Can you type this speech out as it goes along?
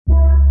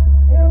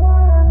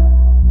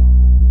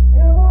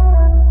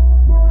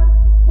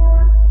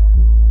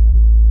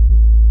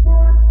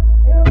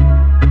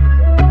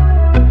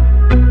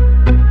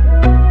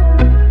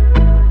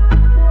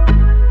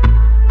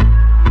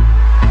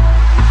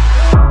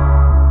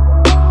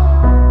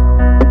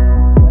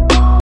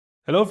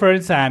Hello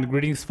friends and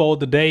greetings for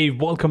the day.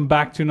 Welcome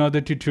back to another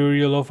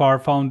tutorial of our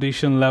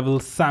foundation level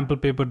sample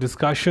paper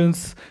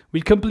discussions. We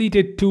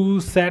completed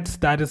two sets,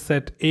 that is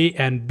set A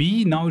and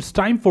B. Now it's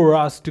time for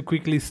us to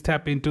quickly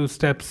step into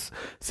set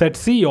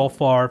C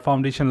of our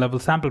foundation level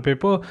sample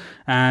paper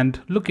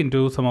and look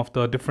into some of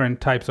the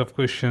different types of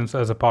questions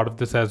as a part of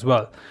this as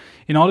well.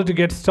 In order to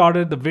get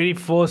started, the very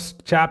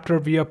first chapter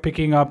we are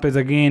picking up is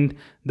again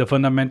the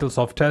fundamentals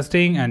of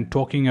testing and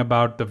talking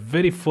about the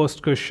very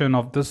first question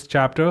of this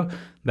chapter,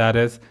 that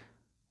is,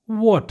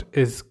 what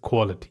is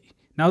quality?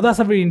 Now that's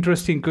a very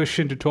interesting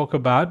question to talk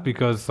about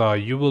because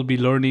you will be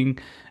learning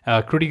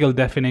a critical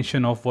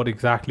definition of what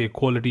exactly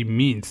quality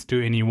means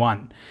to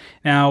anyone.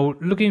 Now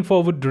looking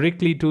forward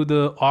directly to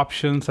the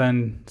options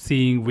and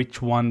seeing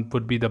which one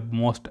would be the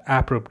most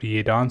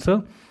appropriate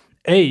answer.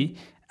 A,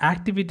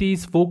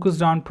 activities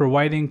focused on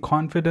providing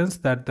confidence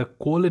that the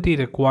quality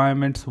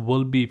requirements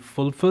will be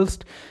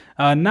fulfilled.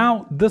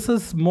 Now this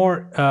is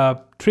more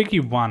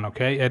tricky one,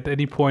 okay? At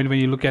any point when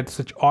you look at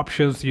such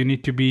options, you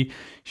need to be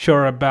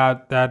sure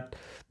about that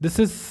this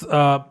is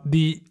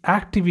the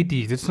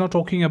activities. It's not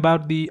talking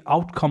about the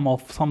outcome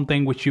of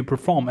something which you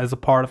perform as a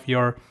part of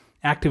your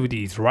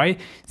activities, right?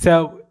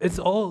 So it's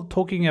all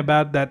talking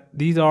about that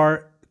these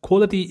are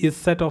quality is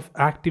set of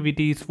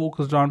activities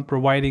focused on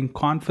providing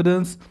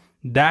confidence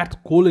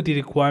that quality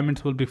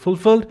requirements will be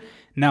fulfilled.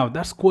 Now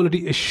that's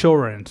quality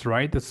assurance,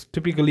 right? That's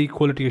typically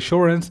quality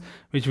assurance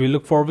which we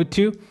look forward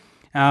to.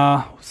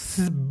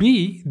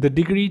 B, the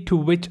degree to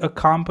which a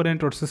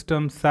component or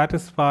system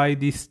satisfy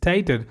the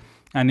stated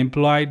and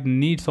implied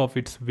needs of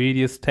its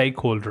various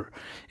stakeholder.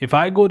 If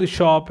I go to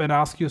shop and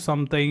ask you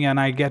something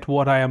and I get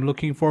what I am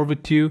looking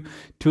forward to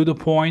the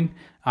point,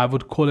 I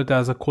would call it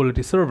as a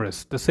quality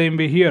service. The same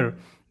way here,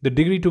 the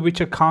degree to which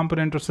a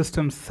component or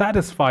system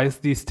satisfies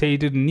the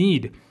stated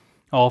need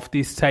of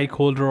the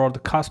stakeholder or the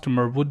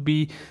customer would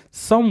be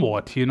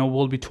somewhat,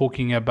 we'll be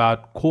talking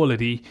about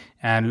quality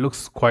and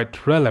looks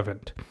quite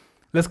relevant.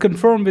 Let's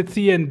confirm with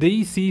C and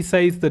D. C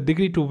says the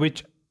degree to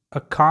which a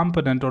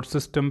component or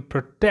system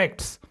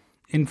protects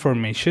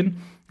information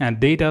and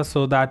data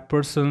so that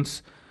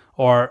persons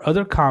or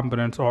other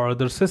components or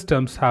other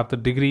systems have the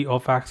degree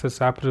of access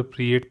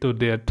appropriate to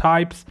their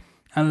types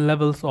and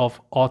levels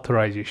of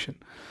authorization.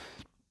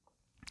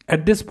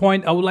 At this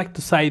point, I would like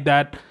to say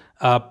that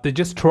they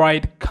just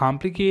tried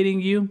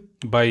complicating you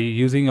by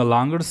using a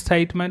longer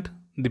statement.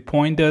 The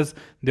point is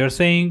they're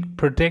saying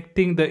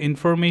protecting the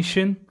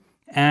information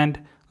and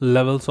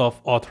levels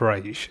of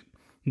authorization.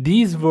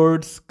 These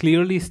words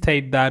clearly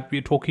state that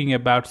we're talking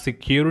about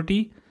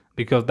security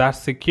because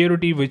that's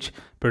security which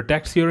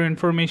protects your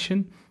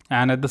information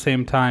and at the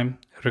same time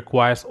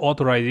requires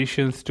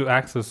authorizations to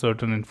access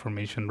certain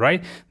information,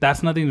 right?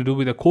 That's nothing to do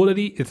with the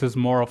quality. It is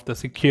more of the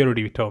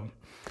security term.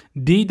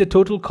 D, the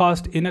total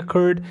cost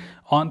incurred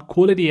on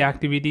quality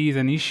activities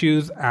and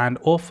issues and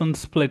often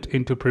split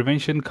into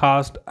prevention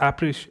cost,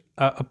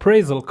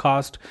 appraisal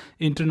cost,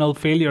 internal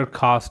failure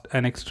cost,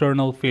 and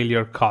external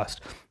failure cost.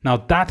 Now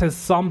that is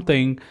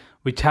something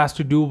which has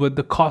to do with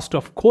the cost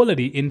of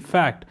quality, in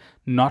fact,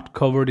 not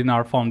covered in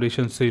our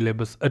foundation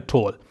syllabus at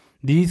all.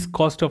 These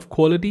cost of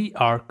quality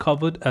are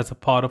covered as a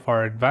part of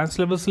our advanced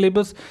level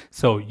syllabus,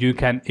 so you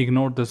can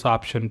ignore this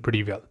option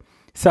pretty well.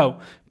 So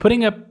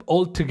putting up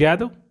all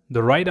together,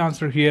 the right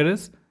answer here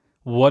is,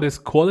 what is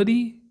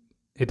quality?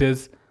 It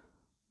is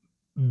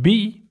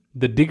B,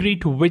 the degree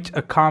to which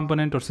a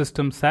component or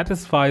system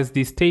satisfies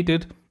the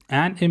stated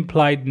and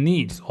implied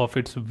needs of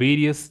its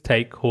various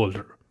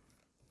stakeholder.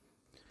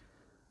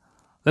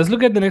 Let's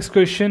look at the next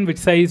question, which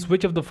says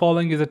which of the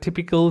following is a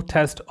typical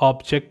test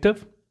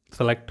objective?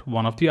 Select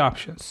one of the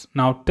options.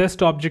 Now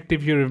test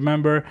objective, you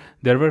remember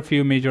there were a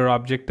few major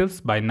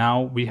objectives. By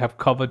now we have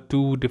covered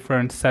two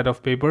different set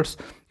of papers.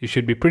 You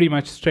should be pretty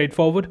much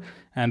straightforward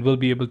and we'll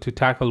be able to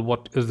tackle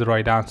what is the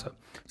right answer.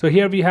 So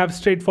here we have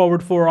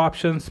straightforward four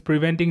options: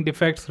 preventing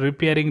defects,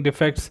 repairing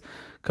defects,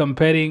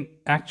 comparing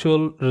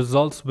actual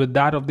results with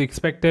that of the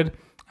expected,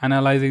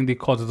 analyzing the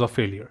causes of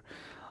failure.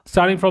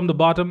 Starting from the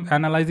bottom,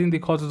 analyzing the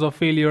causes of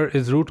failure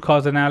is root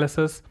cause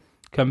analysis.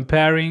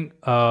 Comparing,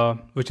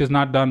 which is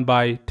not done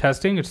by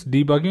testing, it's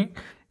debugging.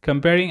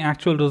 Comparing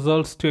actual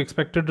results to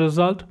expected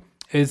result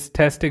is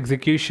test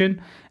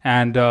execution,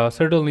 and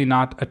certainly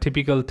not a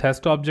typical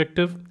test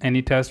objective.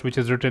 Any test which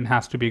is written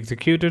has to be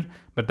executed,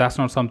 but that's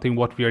not something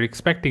what we are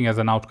expecting as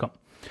an outcome.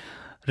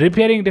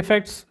 Repairing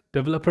defects,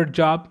 developer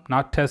job,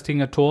 not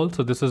testing at all,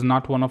 so this is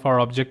not one of our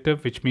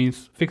objective, which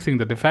means fixing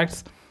the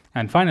defects.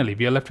 And finally,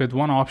 we are left with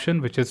one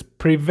option, which is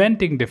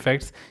preventing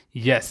defects.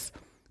 Yes,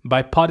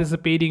 by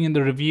participating in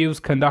the reviews,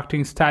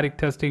 conducting static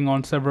testing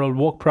on several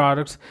work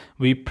products,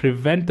 we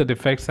prevent the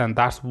defects, and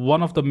that's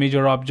one of the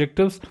major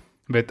objectives,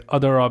 with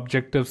other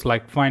objectives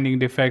like finding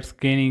defects,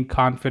 gaining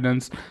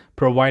confidence,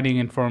 providing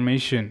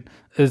information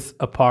is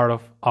a part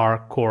of our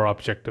core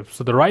objective.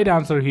 So the right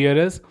answer here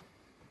is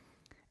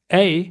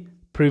A,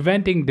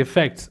 preventing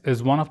defects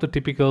is one of the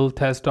typical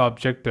test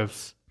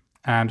objectives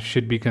and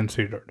should be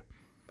considered.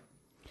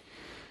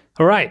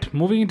 All right,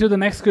 moving into the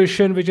next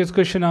question, which is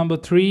question number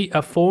 3.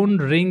 A phone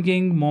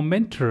ringing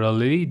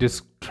momentarily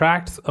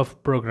distracts a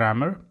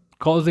programmer,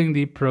 causing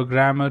the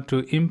programmer to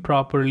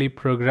improperly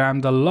program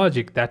the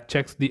logic that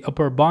checks the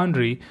upper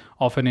boundary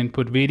of an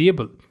input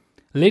variable.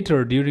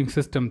 Later, during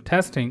system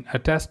testing, a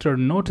tester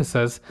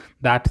notices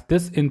that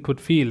this input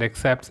field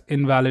accepts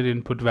invalid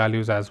input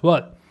values as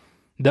well.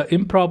 The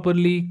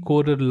improperly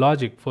coded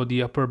logic for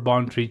the upper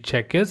boundary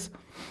check is...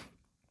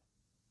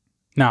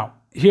 Now,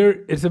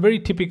 here it's a very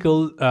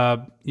typical,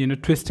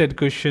 twisted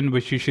question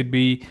which you should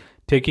be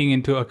taking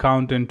into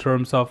account in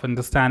terms of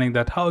understanding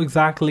that how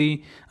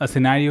exactly a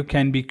scenario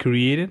can be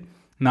created.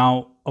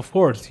 Now, of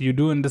course, you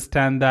do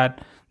understand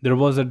that there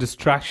was a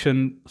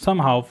distraction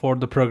somehow for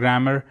the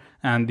programmer,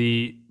 and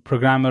the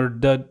programmer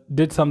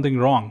did something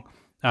wrong,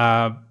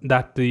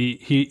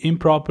 he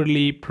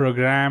improperly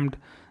programmed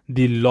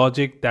the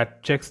logic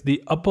that checks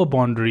the upper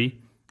boundary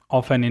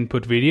of an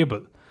input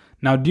variable.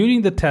 Now,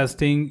 during the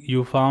testing,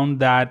 you found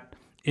that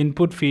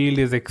input field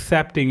is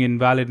accepting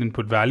invalid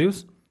input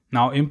values.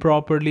 Now,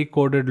 improperly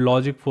coded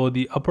logic for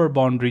the upper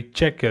boundary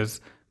check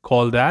is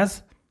called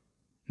as...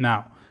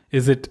 Now,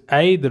 is it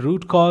A, the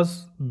root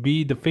cause,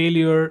 B, the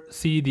failure,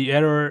 C, the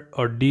error,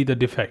 or D, the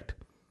defect?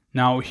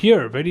 Now,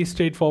 here, very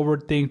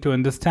straightforward thing to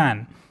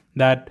understand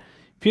that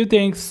few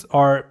things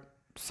are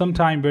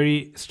sometimes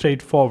very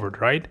straightforward,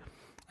 right?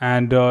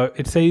 And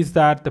it says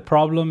that the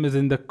problem is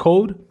in the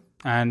code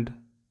and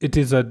it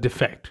is a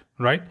defect,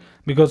 right?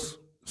 Because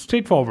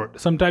straightforward.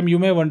 Sometimes you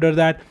may wonder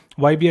that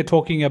why we are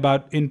talking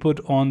about input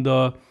on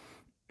the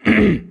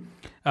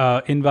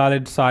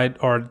invalid side,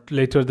 or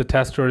later the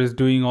tester is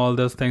doing all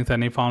those things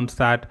and he found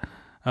that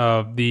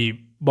the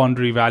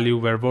boundary value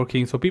were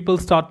working. So people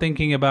start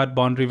thinking about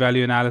boundary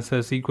value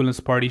analysis,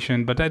 equivalence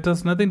partition, but that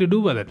has nothing to do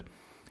with it.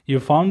 You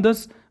found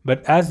this,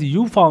 but as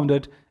you found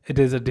it, it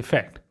is a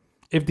defect.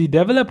 If the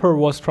developer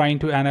was trying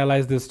to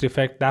analyze this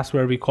defect, that's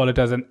where we call it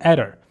as an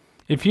error.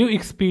 If you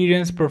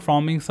experience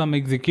performing some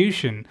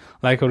execution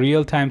like a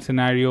real-time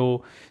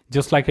scenario,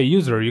 just like a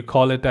user, you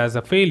call it as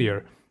a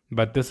failure,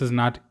 but this is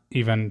not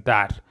even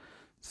that.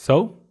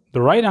 So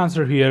the right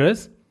answer here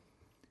is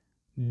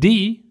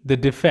D, the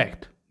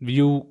defect.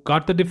 You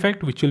got the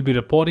defect, which you'll be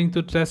reporting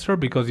to the tester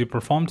because you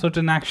performed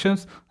certain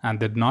actions and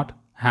did not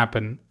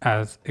happen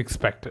as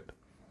expected.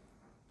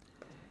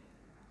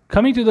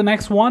 Coming to the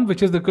next one,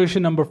 which is the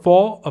question number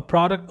 4, a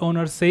product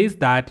owner says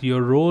that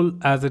your role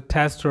as a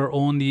tester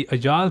on the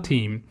Agile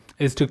team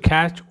is to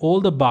catch all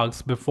the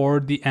bugs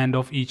before the end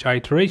of each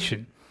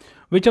iteration.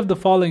 Which of the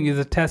following is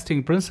a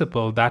testing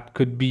principle that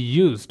could be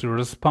used to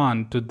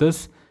respond to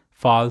this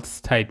false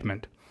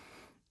statement?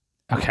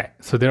 Okay,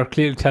 so they're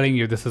clearly telling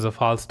you this is a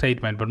false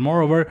statement, but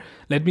moreover,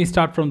 let me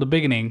start from the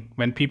beginning.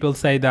 When people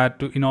say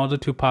that in order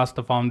to pass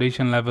the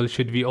foundation level,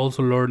 should we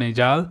also learn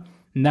Agile?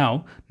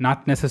 No,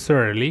 not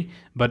necessarily,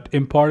 but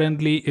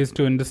importantly is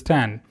to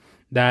understand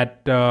that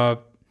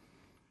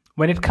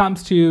when it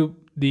comes to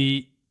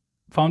the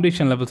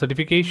foundation level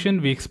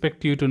certification, we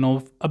expect you to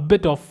know a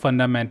bit of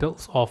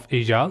fundamentals of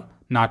Agile,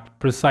 not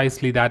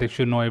precisely that you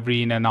should know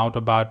every in and out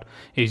about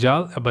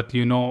Agile, but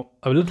you know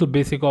a little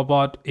basic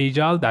about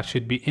Agile. That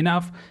should be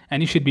enough,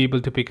 and you should be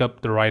able to pick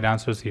up the right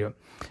answers here.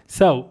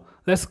 So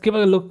let's give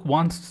a look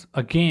once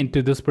again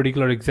to this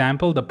particular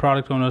example. The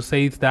product owner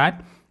says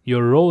that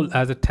your role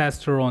as a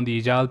tester on the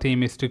Agile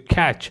team is to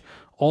catch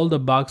all the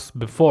bugs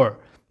before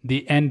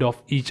the end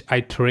of each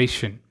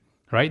iteration,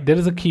 right? There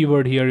is a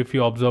keyword here if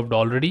you observed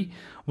already.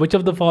 Which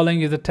of the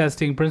following is a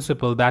testing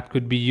principle that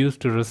could be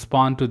used to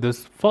respond to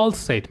this false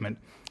statement?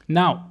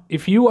 Now,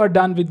 if you are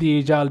done with the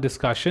Agile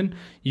discussion,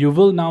 you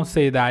will now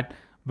say that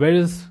where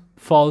is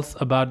false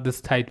about this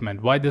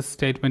statement? Why this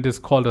statement is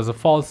called as a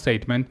false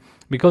statement?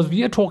 Because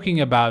we are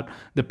talking about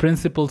the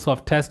principles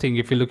of testing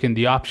if you look in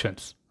the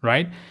options,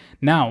 right?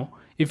 Now,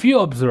 if you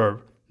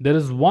observe, there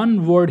is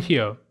one word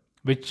here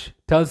which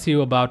tells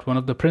you about one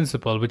of the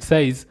principles, which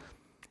says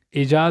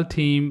Agile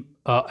team,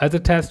 as a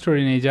tester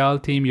in Agile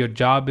team, your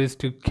job is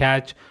to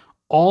catch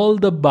all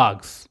the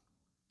bugs,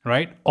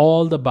 right?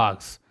 All the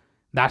bugs.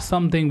 That's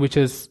something which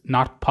is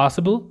not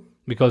possible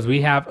because we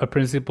have a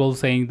principle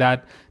saying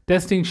that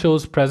testing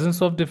shows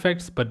presence of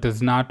defects but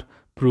does not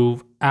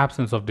prove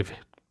absence of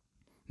defect.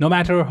 No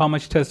matter how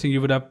much testing you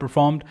would have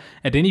performed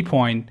at any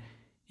point,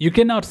 you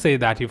cannot say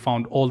that you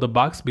found all the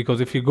bugs,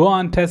 because if you go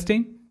on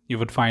testing, you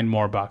would find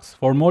more bugs.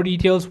 For more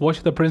details,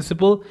 watch the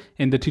principle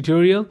in the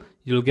tutorial.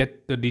 You'll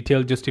get the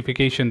detailed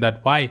justification that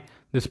why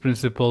this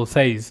principle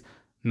says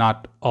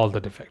not all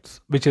the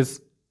defects, which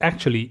is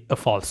actually a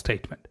false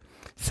statement.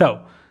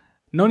 So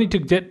no need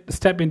to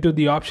step into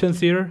the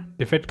options here.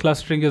 Defect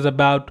clustering is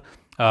about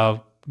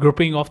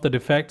grouping of the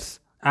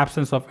defects.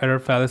 Absence of error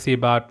fallacy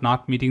about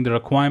not meeting the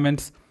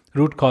requirements.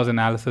 Root cause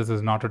analysis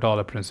is not at all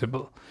a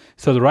principle.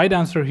 So the right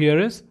answer here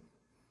is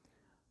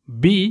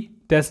B.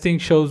 Testing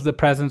shows the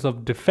presence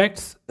of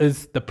defects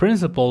is the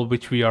principle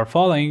which we are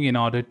following in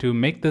order to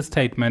make this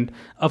statement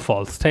a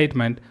false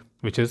statement,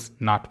 which is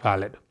not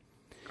valid.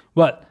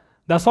 Well,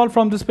 That's all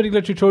from this particular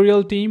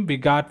tutorial, team. We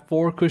got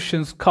 4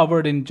 questions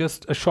covered in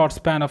just a short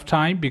span of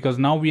time, because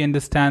now we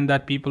understand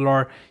that people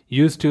are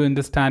used to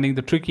understanding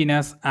the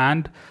trickiness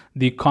and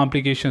the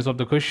complications of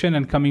the question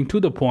and coming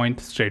to the point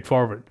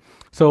straightforward.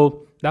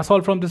 So that's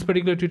all from this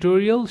particular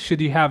tutorial.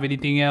 Should you have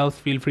anything else,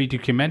 feel free to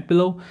comment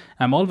below.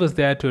 I'm always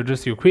there to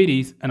address your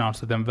queries and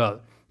answer them well.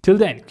 Till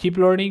then, keep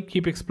learning,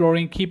 keep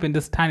exploring, keep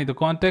understanding the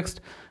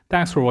context.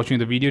 Thanks for watching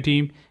the video,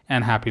 team,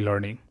 and happy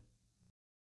learning.